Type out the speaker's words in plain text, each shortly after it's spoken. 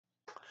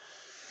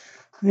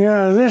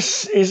Yeah,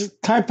 this is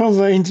type of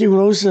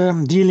integrals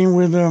dealing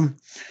with the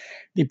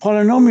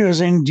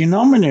polynomials in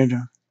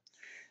denominator.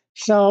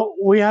 So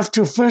we have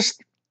to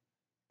first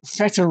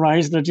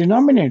factorize the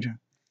denominator.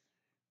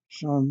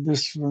 So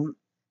this one,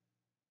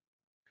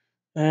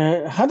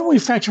 how do we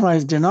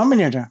factorize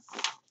denominator?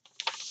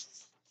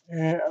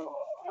 Uh,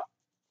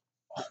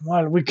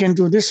 well, we can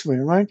do this way,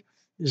 right?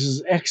 This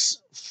is x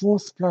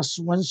fourth plus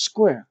 1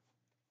 square.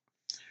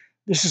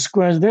 This is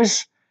squares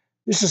this.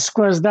 This is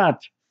squares that.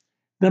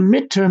 The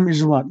midterm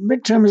is what?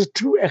 Midterm is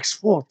 2x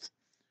fourth.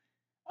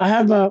 I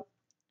have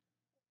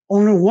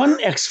only one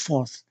x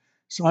fourth.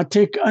 So I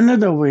take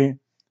another way,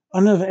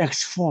 another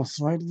x fourth,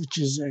 right? Which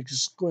is x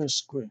square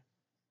square.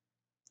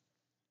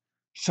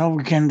 So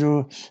we can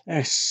do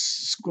x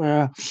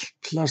square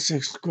plus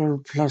x square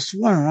plus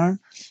 1, right?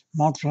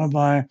 Multiplied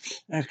by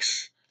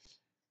x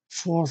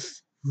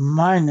fourth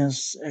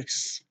minus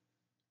x,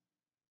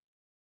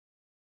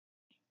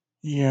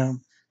 yeah,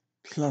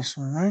 plus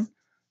 1, right?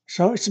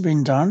 So it's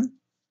been done.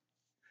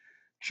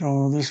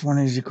 So this one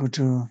is equal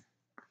to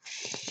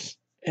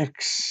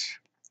x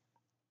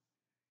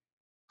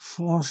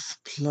fourth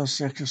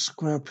plus x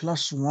squared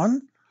plus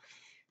 1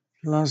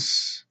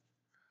 plus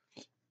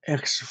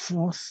x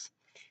fourth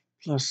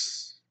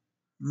plus,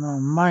 no,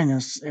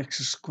 minus x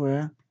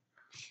squared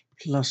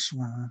plus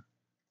 1.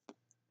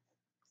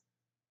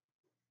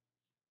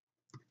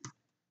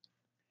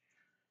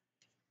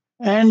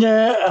 And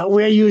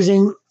we're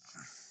using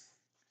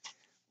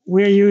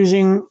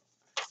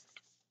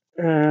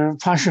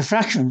partial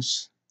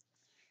fractions.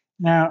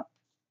 Now,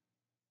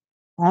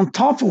 on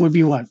top would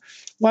be what?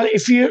 Well,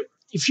 if you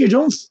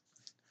don't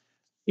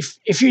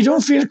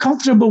feel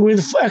comfortable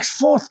with x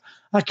fourth,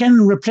 I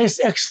can replace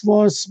x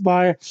fourth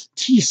by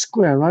t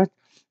squared, right?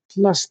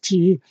 Plus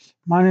t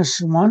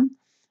minus 1.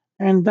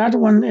 And that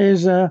one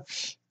is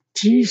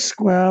t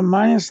squared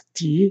minus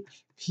t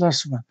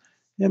plus 1.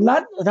 And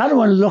that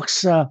one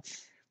looks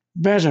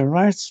better,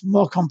 right? It's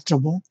more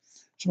comfortable.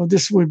 So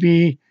this would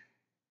be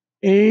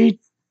a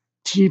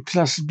t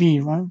plus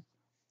b, right?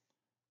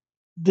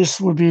 This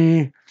would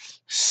be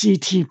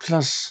ct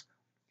plus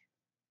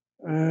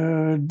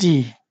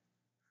d.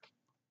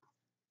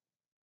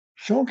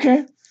 So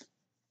okay,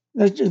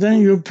 then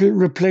you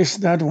replace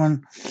that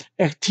one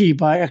t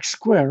by x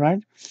squared,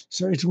 right?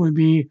 So it will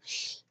be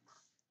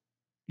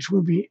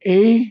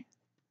a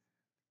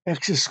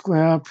x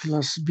squared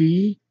plus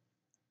b,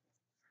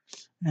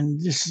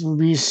 and this will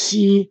be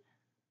c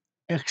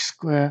x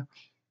squared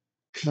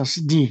plus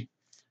d.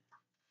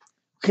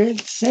 Okay,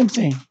 same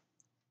thing.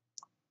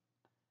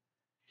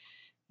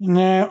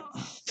 Now,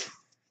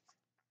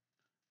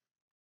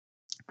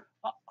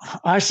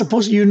 I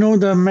suppose you know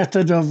the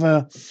method of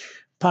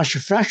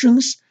partial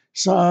fractions.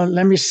 So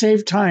let me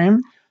save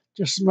time.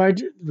 Just write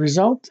the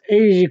result. A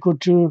is equal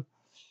to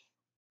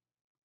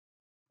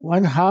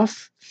 1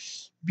 half.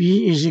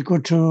 B is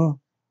equal to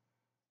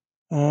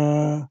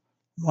 1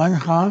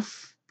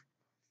 half.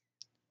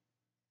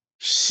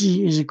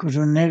 C is equal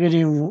to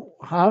negative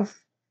half.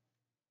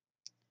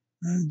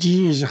 And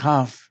D is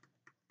half.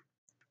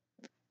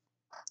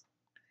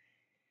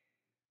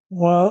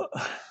 Well,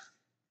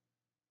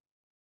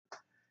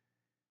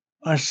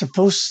 I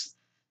suppose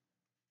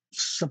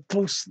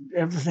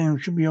everything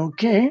should be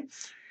okay.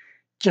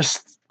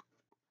 Just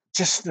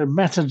the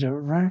method,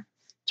 right,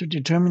 to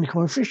determine the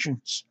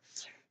coefficients.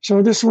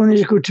 So this one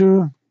is equal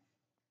to,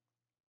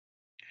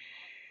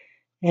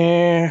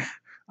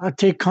 I'll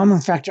take common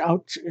factor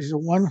out, is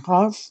 1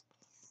 half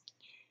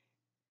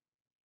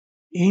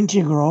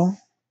integral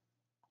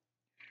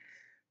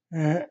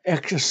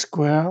x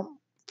squared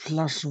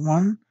plus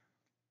 1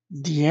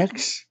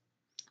 dx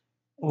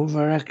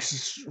over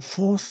x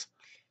fourth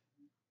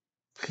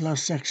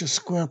plus x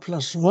squared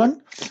plus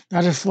 1.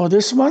 That is for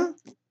this one.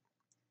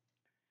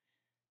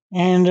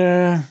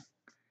 And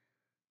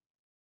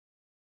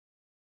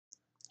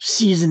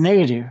c is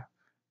negative.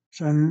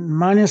 So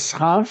minus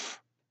half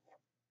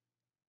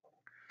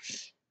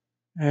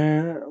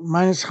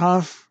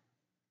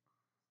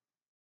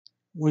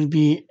will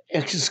be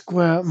x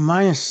squared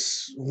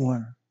minus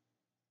 1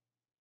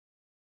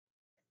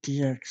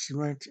 dx,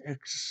 right?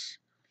 X.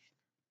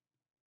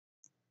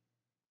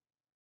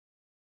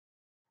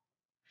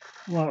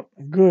 Well,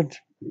 good.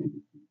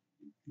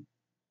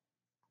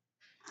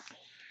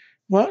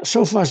 Well,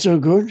 so far so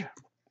good.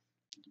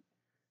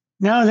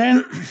 Now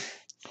then,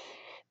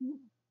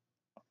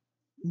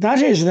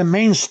 that is the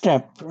main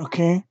step,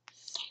 okay?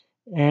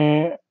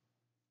 That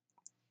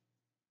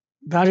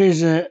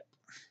is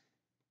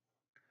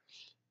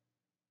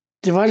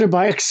divided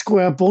by x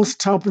squared, both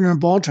top and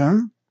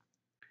bottom.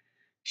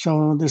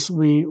 So this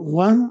will be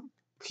 1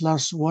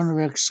 plus 1 of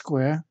x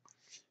squared.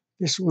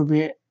 This will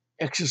be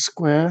x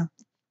squared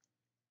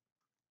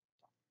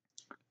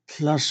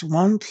plus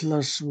 1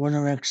 plus 1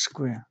 of x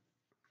squared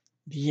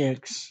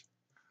dx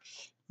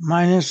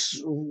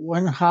minus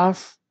 1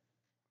 half.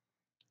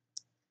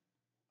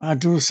 I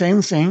do the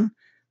same thing.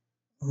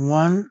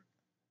 1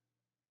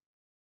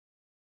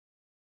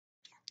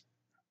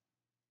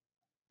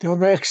 divided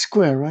by x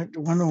squared, right?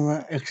 1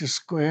 over x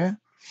squared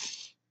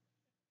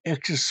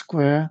x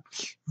squared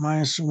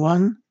minus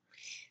 1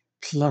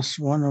 plus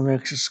 1 over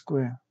x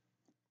squared.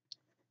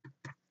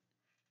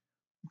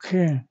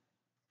 Okay.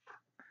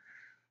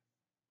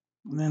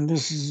 And then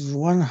this is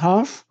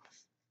 1/2.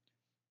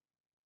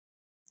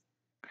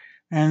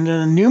 And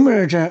the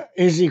numerator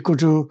is equal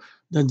to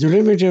the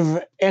derivative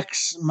of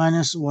x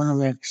minus 1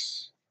 of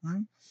x.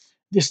 Right?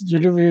 This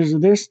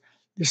derivative is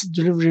this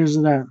derivative is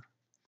that.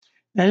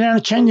 And then I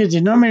change the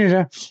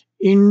denominator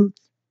in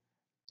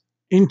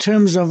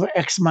terms of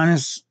x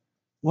minus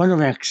 1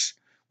 of x,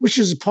 which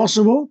is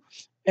possible.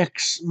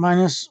 X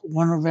minus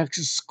 1 of x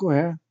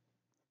squared.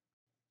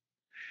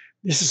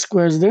 This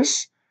square is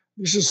this.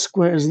 This is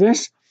square is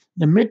this.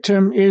 The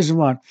midterm is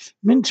what?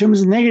 Midterm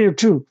is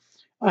 -2.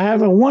 I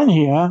have a 1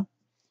 here,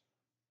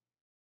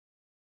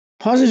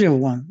 positive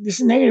 1. This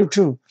is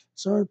 -2.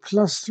 So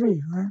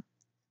 +3, right?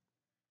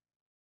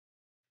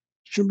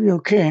 Should be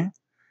okay.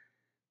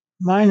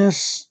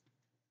 Minus,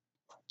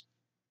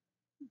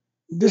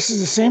 this is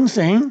the same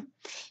thing.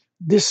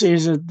 This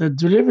is the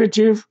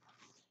derivative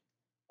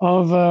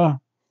of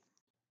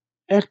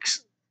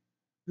x.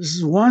 This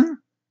is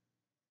 1.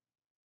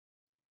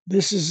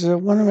 This is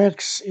 1 of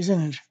x,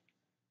 isn't it?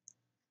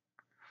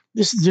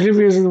 This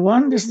derivative is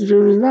 1. This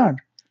derivative is that.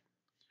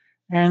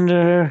 And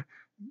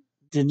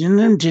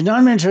the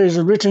denominator is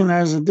written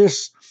as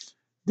this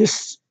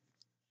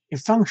a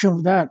function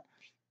of that.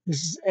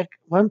 This is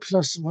 1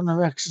 plus 1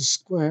 of x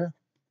squared.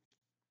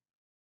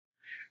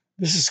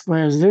 This is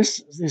square is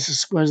this. This is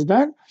square is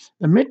that.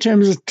 The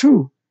midterm is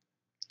 2.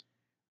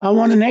 I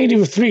want a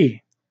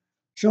 -3.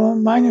 So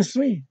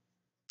 -3.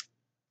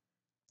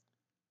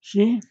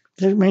 See?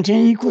 To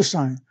maintain equal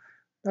sign.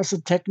 That's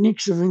the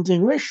techniques of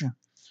integration.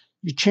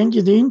 You change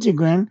the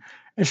integrand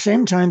at the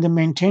same time to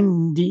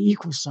maintain the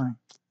equal sign.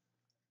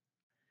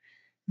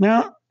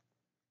 Now,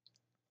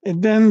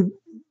 and then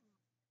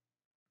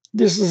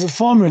this is a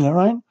formula,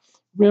 right?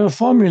 We have a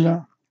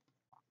formula.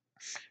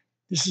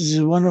 This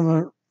is 1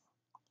 over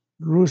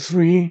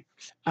 √3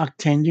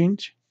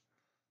 arctangent.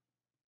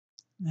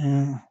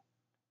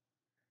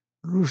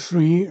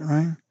 √3,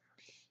 right?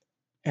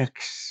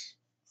 X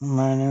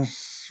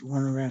minus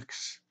 1 of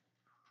x.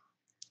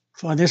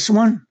 For this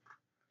one,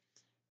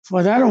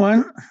 for that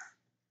one,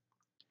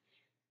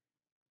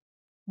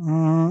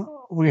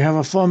 we have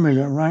a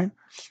formula, right?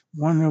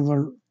 1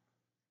 over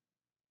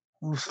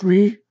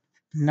 3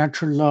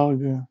 natural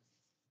log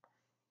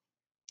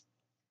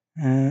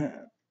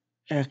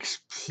x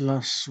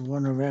plus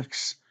 1 of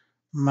x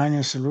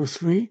minus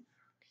 √3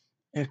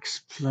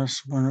 x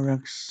plus 1 of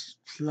x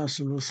plus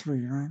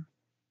 √3, right?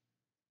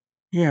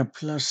 Yeah,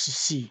 plus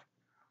c.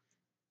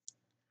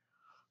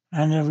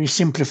 And then we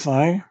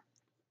simplify.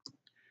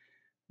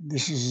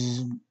 This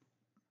is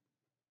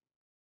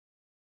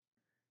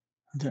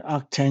the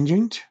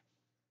arctangent.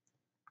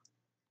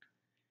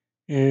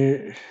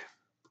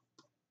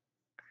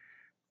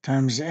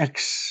 Times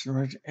x,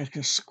 right?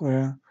 X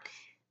squared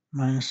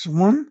minus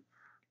 1.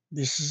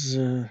 This is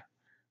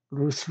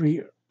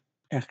 √3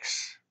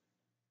 x.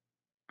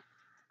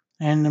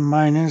 And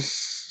minus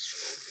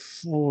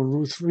 4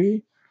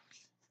 √3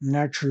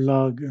 natural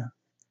log.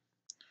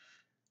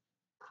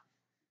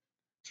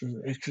 So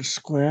x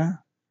squared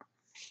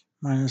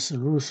minus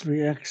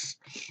 √3 x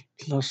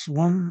plus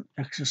 1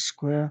 x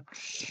squared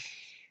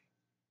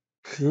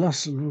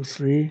plus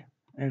 √3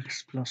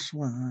 x plus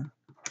 1. Right?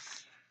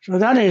 So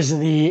that is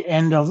the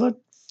end of it,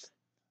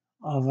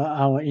 of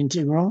our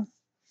integral.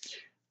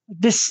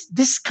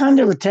 This kind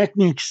of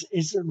techniques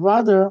is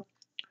rather,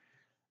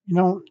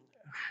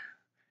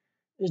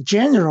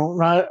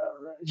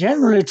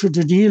 generally to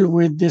deal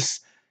with this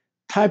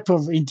type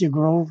of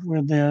integral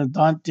where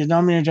the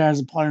denominator is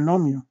a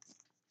polynomial.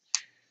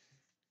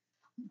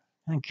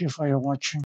 Thank you for your watching.